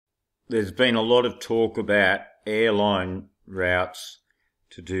there's been a lot of talk about airline routes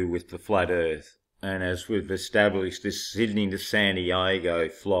to do with the flat Earth. And as we've established, this Sydney to San Diego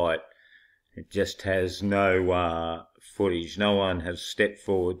flight, it just has no footage. No one has stepped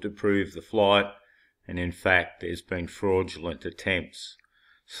forward to prove the flight. And in fact, there's been fraudulent attempts.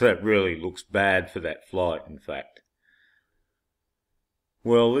 So that really looks bad for that flight, in fact.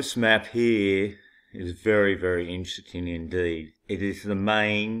 Well, this map here is very, very interesting indeed. It is the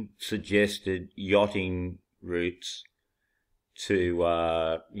main suggested yachting routes to,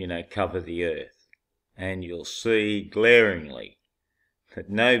 cover the Earth. And you'll see glaringly that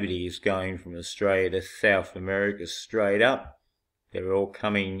nobody is going from Australia to South America straight up. They're all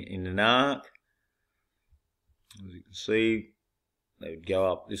coming in an arc. As you can see, they would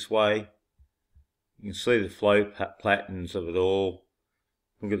go up this way. You can see the flow patterns of it all.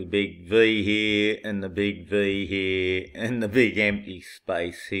 Look at the big V here, and the big V here, and the big empty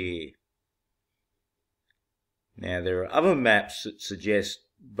space here. Now there are other maps that suggest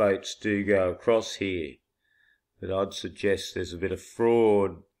boats do go across here, but I'd suggest there's a bit of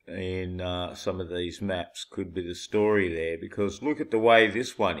fraud in some of these maps. Could be the story there, because look at the way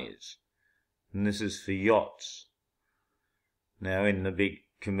this one is. And this is for yachts. Now in the big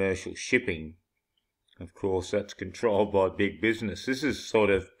commercial shipping, of course, that's controlled by big business. This is sort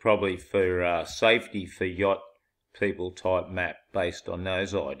of probably for safety for yacht people type map based on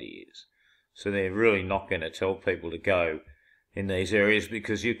those ideas. So they're really not going to tell people to go in these areas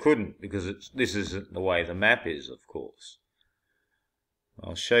because you couldn't, because this isn't the way the map is, of course.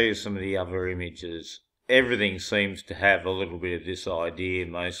 I'll show you some of the other images. Everything seems to have a little bit of this idea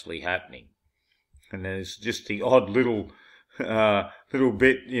mostly happening. And there's just the odd little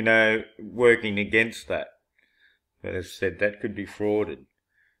bit, working against that. But as I said, that could be frauded.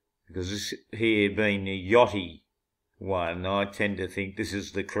 Because this here being the yachty one, I tend to think this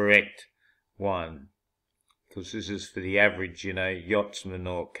is the correct one. Because this is for the average, yachtsman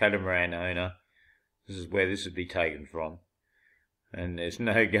or catamaran owner. This is where this would be taken from. And there's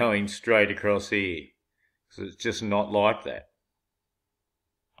no going straight across here. So it's just not like that.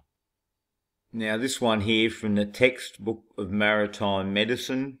 Now this one here from the textbook of maritime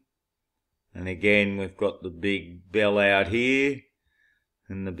medicine, and again we've got the big bell out here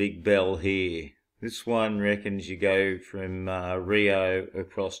and the big bell here. This one reckons you go from Rio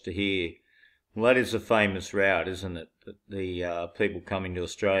across to here. Well, that is a famous route, isn't it? That the people coming to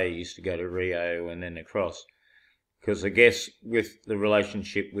Australia used to go to Rio and then across. Because I guess with the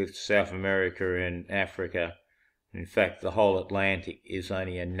relationship with South America and Africa, in fact the whole Atlantic is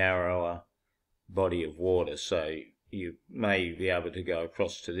only a narrower body of water, so you may be able to go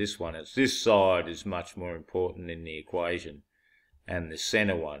across to this one. It's this side is much more important in the equation, and the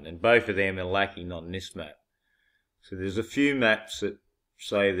centre one, and both of them are lacking on this map. So there's a few maps that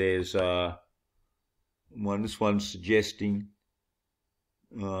say there's this one's suggesting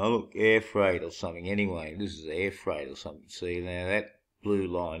look, air freight or something. Anyway, this is air freight or something. See, now that blue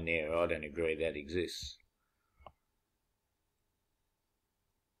line there, I don't agree that exists.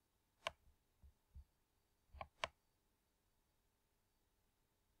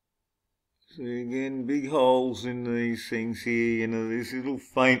 So again, big holes in these things here, these little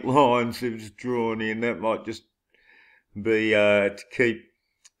faint lines they've just drawn in. That might just be to keep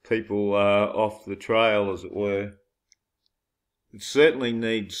people off the trail, as it were. It certainly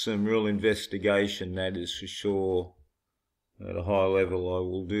needs some real investigation, that is for sure. At a high level, I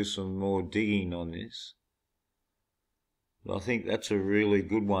will do some more digging on this. But I think that's a really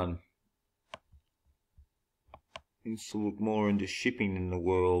good one. Needs to look more into shipping in the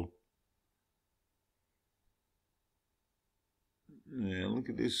world. Now look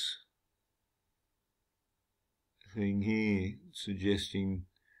at this thing here, suggesting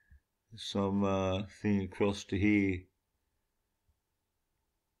some thing across to here.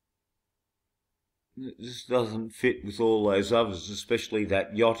 It just doesn't fit with all those others, especially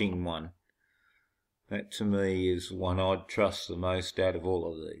that yachting one. That to me is the one I'd trust the most out of all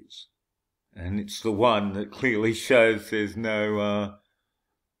of these. And it's the one that clearly shows there's no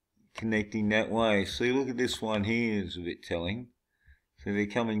connecting that way. See, look at this one here, is a bit telling. So they're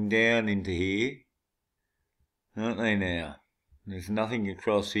coming down into here, aren't they now? There's nothing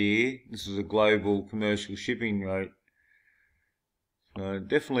across here. This is a global commercial shipping route. So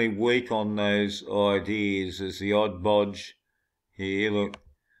definitely weak on those ideas. There's the odd bodge here. Look,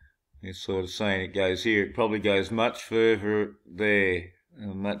 they're sort of saying it goes here. It probably goes much further there.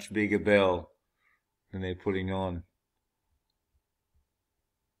 A much bigger bell than they're putting on.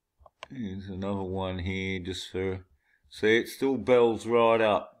 There's another one here just for... See, it still bells right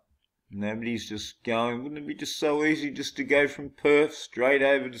up. Nobody's just going. Wouldn't it be just so easy just to go from Perth straight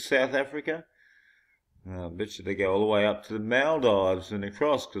over to South Africa? I bet you they go all the way up to the Maldives and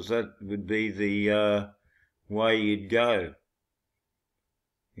across, because that would be the way you'd go.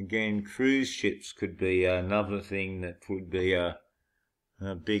 Again, cruise ships could be another thing that would be a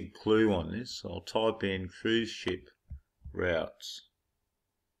big clue on this. I'll type in cruise ship routes.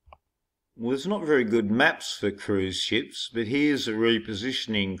 Well, there's not very good maps for cruise ships, but here's a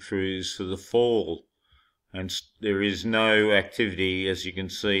repositioning cruise for the fall, and there is no activity, as you can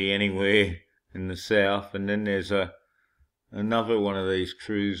see, anywhere in the south. And then there's another one of these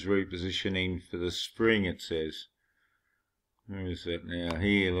cruise repositioning for the spring, it says. Where is that now?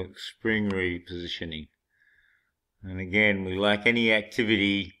 Here, look, spring repositioning. And again, we lack any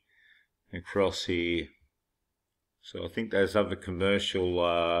activity across here. So I think those other commercial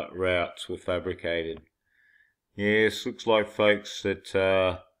routes were fabricated. Yes, looks like, folks, that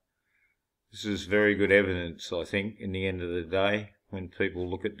this is very good evidence, I think, in the end of the day, when people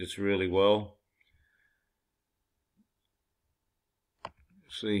look at this really well.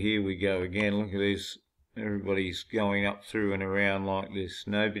 See, here we go again. Look at this. Everybody's going up through and around like this.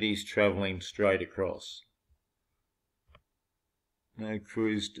 Nobody's travelling straight across. No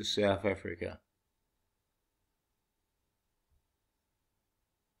cruise to South Africa.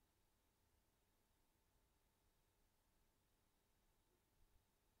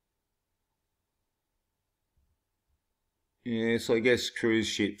 Yes, I guess cruise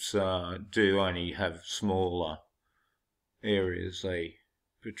ships do only have smaller areas they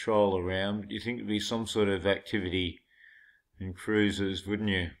patrol around. But you think there'd be some sort of activity in cruises, wouldn't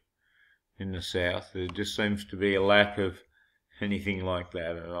you, in the south? There just seems to be a lack of anything like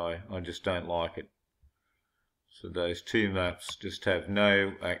that, and I just don't like it. So those two maps just have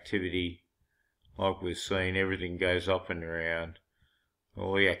no activity like we've seen. Everything goes up and around.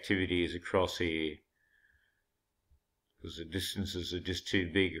 All the activity is across here, because the distances are just too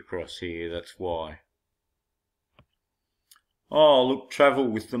big across here, that's why. Oh, look, travel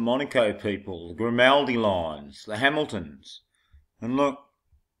with the Monaco people, the Grimaldi lines, the Hamiltons. And look,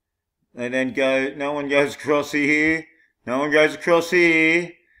 they then go, no one goes across here, no one goes across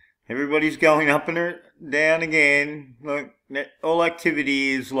here. Everybody's going up and down again. Look, all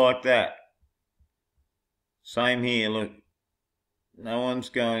activity is like that. Same here, look. No one's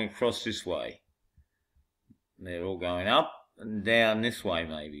going across this way. They're all going up and down this way,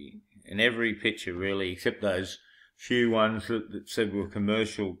 maybe. In every picture, really, except those few ones that said were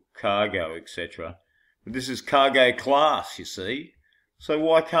commercial cargo, etc. But this is cargo class, you see. So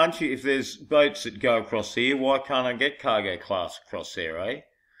why can't you, if there's boats that go across here, why can't I get cargo class across there, eh?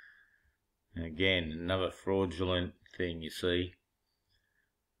 And again, another fraudulent thing, you see.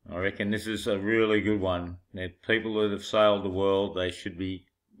 I reckon this is a really good one. Now, people that have sailed the world, they should be,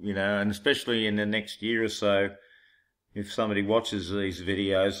 you know, and especially in the next year or so, if somebody watches these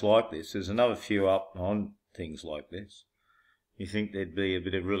videos like this, there's another few up on things like this. You think there'd be a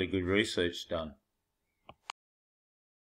bit of really good research done.